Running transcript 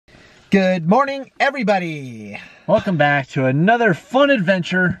Good morning, everybody. Welcome back to another fun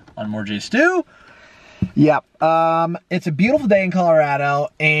adventure on MoreJStu. Yep, it's a beautiful day in Colorado,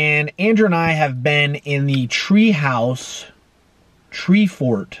 and Andrew and I have been in the tree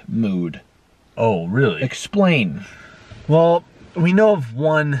fort mood. Oh, really? Explain. Well, we know of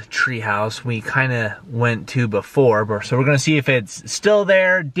one tree house we kind of went to before, so we're going to see if it's still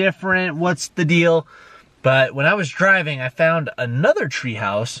there, different, what's the deal. But when I was driving, I found another tree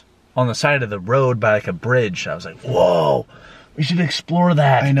house on the side of the road by like a bridge. I was like, whoa, we should explore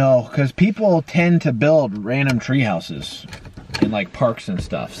that. I know, because people tend to build random tree houses in like parks and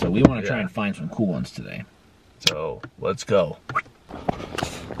stuff, so we want to try and find some cool ones today. So let's go.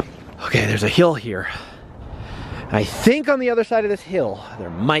 Okay, there's a hill here. I think on the other side of this hill, there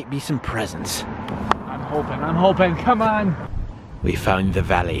might be some presents. I'm hoping, come on. We found the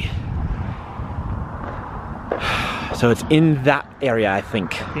valley. So it's in that area, I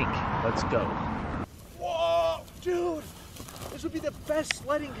think. Let's go. Whoa, dude, this would be the best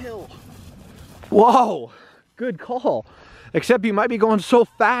sledding hill. Whoa, good call. Except you might be going so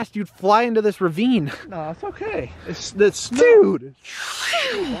fast, you'd fly into this ravine. No, it's okay. It's dude.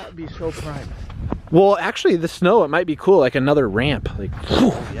 That would be so prime. Well, actually, the snow, it might be cool, like another ramp. Like,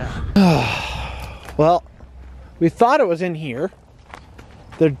 yeah. Well, we thought it was in here.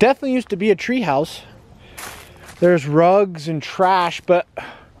 There definitely used to be a tree house. There's rugs and trash, but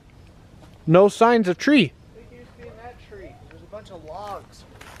no signs of tree. It used to be in that tree. There's a bunch of logs.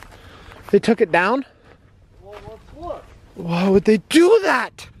 They took it down? Well, let's look. Why would they do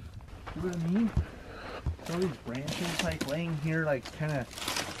that? You know what I mean? All these branches like laying here, like kind of.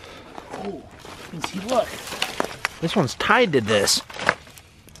 Oh, you can see, look. This one's tied to this.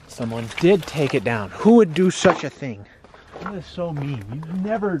 Someone did take it down. Who would do such a thing? That is so mean. You'd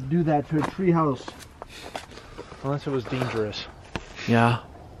never do that to a tree house. Unless it was dangerous. Yeah.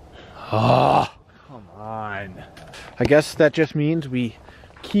 Oh. Come on. I guess that just means we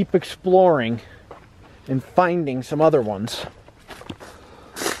keep exploring and finding some other ones.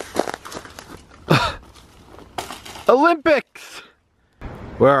 Olympics!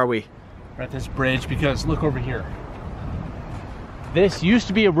 Where are we? We're at this bridge because look over here. This used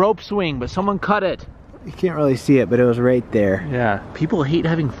to be a rope swing, but someone cut it. You can't really see it, but it was right there. Yeah. People hate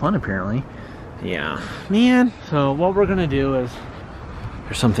having fun, apparently. Yeah. Man. So what we're gonna do is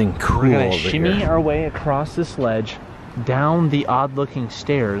there's something cool we're gonna over shimmy here. our way across this ledge, down the odd-looking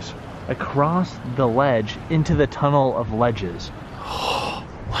stairs, across the ledge into the tunnel of ledges.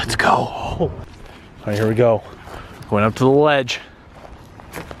 Let's go. All right, here we go. Going up to the ledge.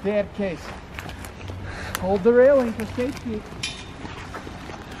 Staircase. Hold the railing for safety.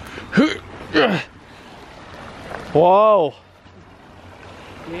 Whoa.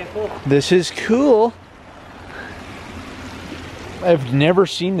 Careful. This is cool. I've never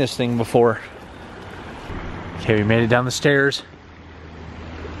seen this thing before. Okay, we made it down the stairs.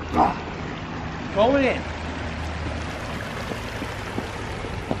 Going in.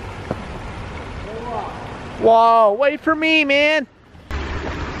 Whoa, wait for me, man.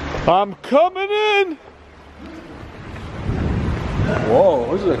 I'm coming in.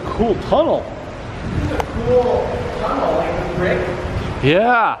 Whoa, this is a cool tunnel. This is a cool tunnel, like a brick.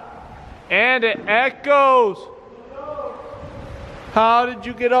 Yeah, and it echoes. How did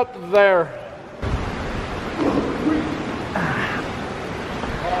you get up there?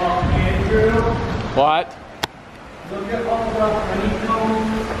 Andrew. What? Look at all the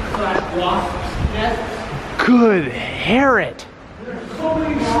honeycomb/wasp nests. Good Harriet. There's so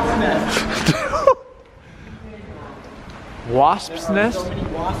many wasp nests. Wasp's nest? So many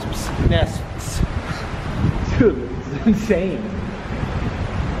wasps nests. Dude, it's insane.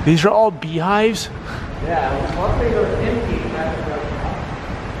 These are all beehives? Yeah, once they go empty,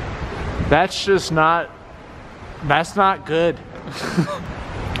 That's just not, that's not good.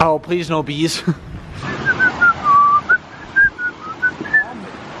 Oh, please no bees.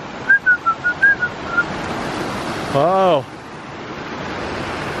 Oh.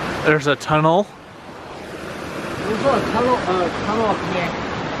 There's a tunnel. There's a tunnel up there.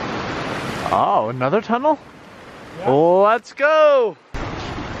 Oh, another tunnel? Yeah. Let's go.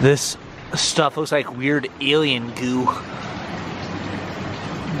 This stuff looks like weird alien goo.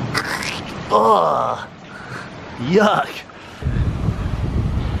 Ugh. Yuck.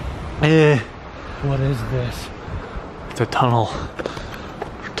 What is this? It's a tunnel.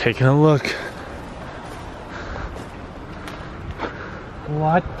 We're taking a look.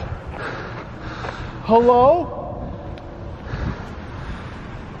 What? Hello?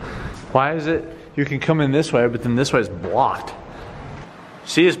 Why is it you can come in this way, but then this way is blocked?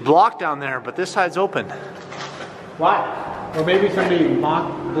 See, it's blocked down there, but this side's open. What? Or maybe somebody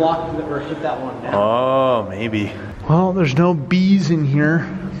block or hit that one down. Oh, maybe. Well, there's no bees in here.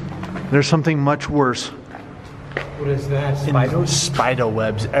 There's something much worse. What is that? Spider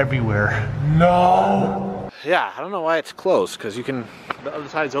webs everywhere. No! Yeah, I don't know why it's closed, because you can... The other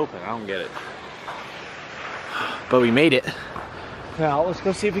side's open. I don't get it. But we made it. Now, let's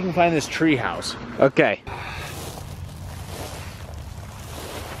go see if we can find this tree house. Okay.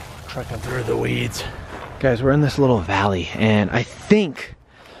 Trekking through the weeds. Guys, we're in this little valley, and I think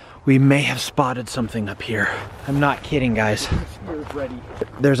we may have spotted something up here. I'm not kidding, guys. Ready.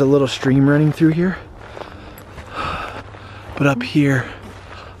 There's a little stream running through here. But up here,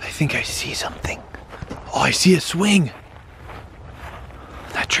 I think I see something. Oh, I see a swing.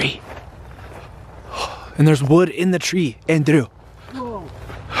 That tree. And there's wood in the tree, Andrew. Whoa.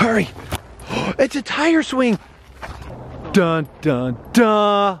 Hurry. It's a tire swing. Dun, dun,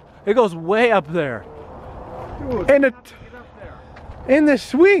 dun. It goes way up there. Dude, in the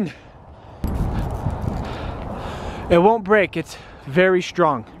swing. It won't break. It's very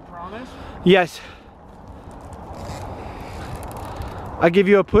strong. You promise? Yes. I give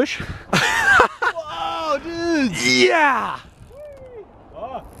you a push. Whoa, dude! Yeah!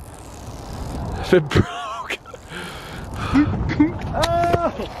 Oh. If it broke.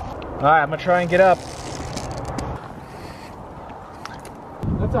 Oh. Alright, I'm gonna try and get up.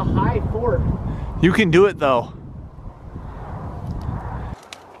 That's a high fort. You can do it though.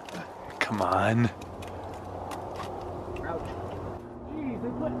 Come on. Ouch. Jeez, they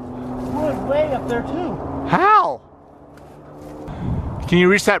put wood way up there too. How? Can you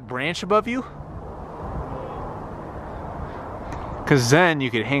reach that branch above you? Because then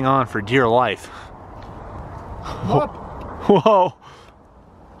you could hang on for dear life. Up. Whoa.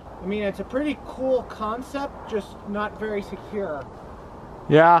 I mean, it's a pretty cool concept, just not very secure.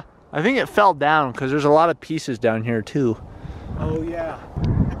 Yeah, I think it fell down because there's a lot of pieces down here too. Oh yeah.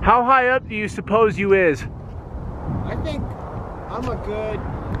 How high up do you suppose you is? I think I'm a good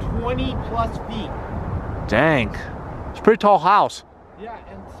 20 plus feet. Dang. It's a pretty tall house. Yeah,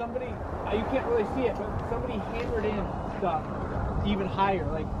 and somebody, you can't really see it, but somebody hammered in stuff even higher,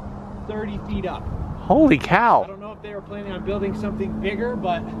 like 30 feet up. Holy I cow. don't know if they were planning on building something bigger,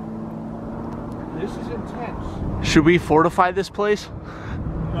 but this is intense. Should we fortify this place?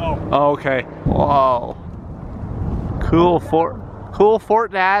 No. Oh, okay. Whoa. Cool fort. Cool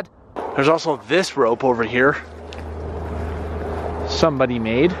fort, Dad. There's also this rope over here. Somebody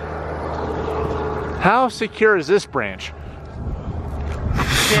made. How secure is this branch?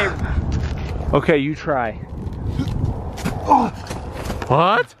 Okay, you try.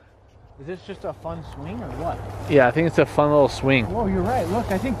 What? Is this just a fun swing or what? Yeah, I think it's a fun little swing. Whoa, you're right. Look,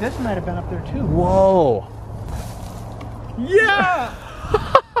 I think this might have been up there too. Whoa. Yeah!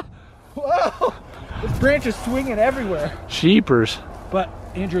 Whoa! This branch is swinging everywhere. Jeepers. But,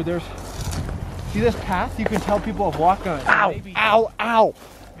 Andrew, see this path? You can tell people have walked on it. Ow, Maybe, ow, ow.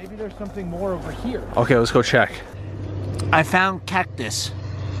 maybe there's something more over here. Okay, let's go check. I found cactus.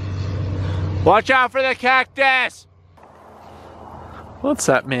 Watch out for the cactus! What's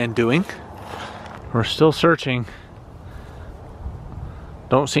that man doing? We're still searching.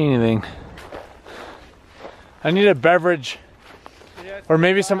 Don't see anything. I need a beverage. Yeah, or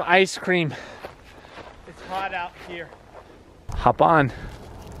maybe some ice cream. It's hot out here. Hop on.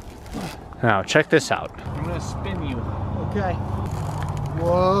 Now, check this out. I'm gonna spin you. Okay.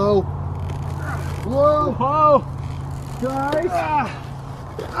 Whoa. Whoa. Whoa. Guys.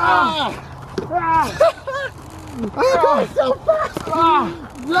 I'm going so fast.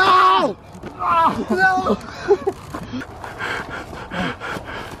 No. No.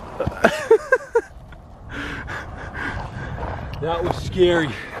 That was scary.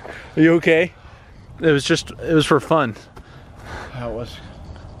 Are you okay? It was for fun. That was.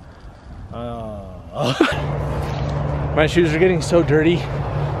 My shoes are getting so dirty.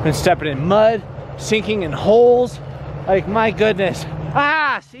 I've been stepping in mud, sinking in holes. Like, my goodness.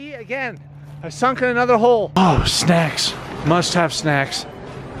 Ah, see, again. I sunk in another hole. Oh, snacks. Must have snacks.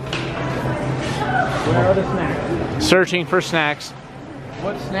 Where are the snacks? Searching for snacks.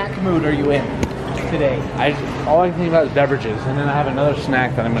 What snack mood are you in today? All I can think about is beverages, and then I have another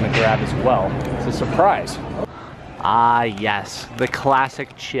snack that I'm gonna grab as well. It's a surprise. Ah, yes, the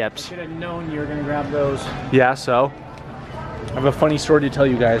classic chips. Should have known you were gonna grab those. Yeah, so I have a funny story to tell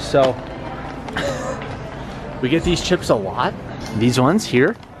you guys. So we get these chips a lot, these ones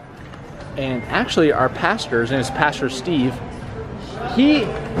here. And actually our pastors, and it's Pastor Steve, he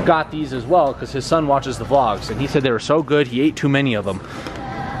got these as well because his son watches the vlogs, and he said they were so good he ate too many of them.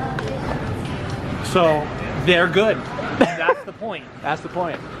 So they're good. That's the point. That's the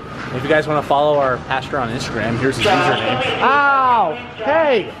point. If you guys want to follow our pastor on Instagram, here's his username. Ow!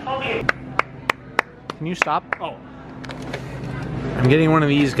 Hey! Can you stop? Oh. I'm getting one of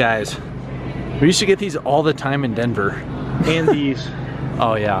these guys. We used to get these all the time in Denver. And these.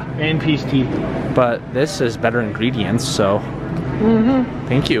 Oh yeah. And peace teeth. But this is better ingredients, so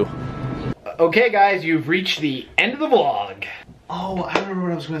thank you. Okay guys, you've reached the end of the vlog. Oh, I remember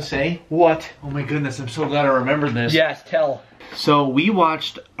what I was gonna say. What? Oh my goodness, I'm so glad I remembered this. Yes, tell. So we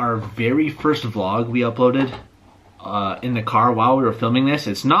watched our very first vlog we uploaded in the car while we were filming this.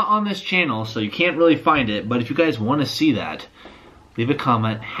 It's not on this channel, so you can't really find it, but if you guys want to see that, leave a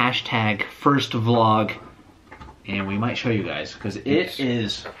comment, hashtag first vlog, and we might show you guys, because it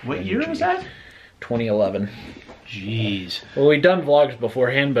is, what year was that? 2011. Jeez. Well, we've done vlogs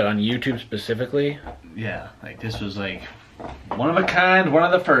beforehand, but on YouTube specifically. Yeah, like this was like one of a kind, one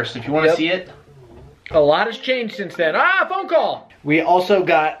of the first. If you want to see it. A lot has changed since then. Ah, phone call! We also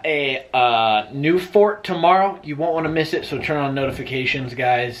got a new fort tomorrow. You won't want to miss it, so turn on notifications,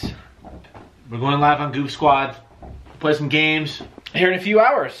 guys. We're going live on Goof Squad. Play some games. Here in a few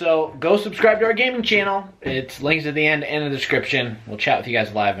hours, so go subscribe to our gaming channel. It's links at the end and in the description. We'll chat with you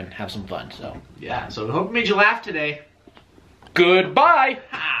guys live and have some fun, so. Yeah, so we hope we made you laugh today. Goodbye!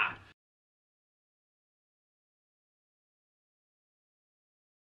 Ha!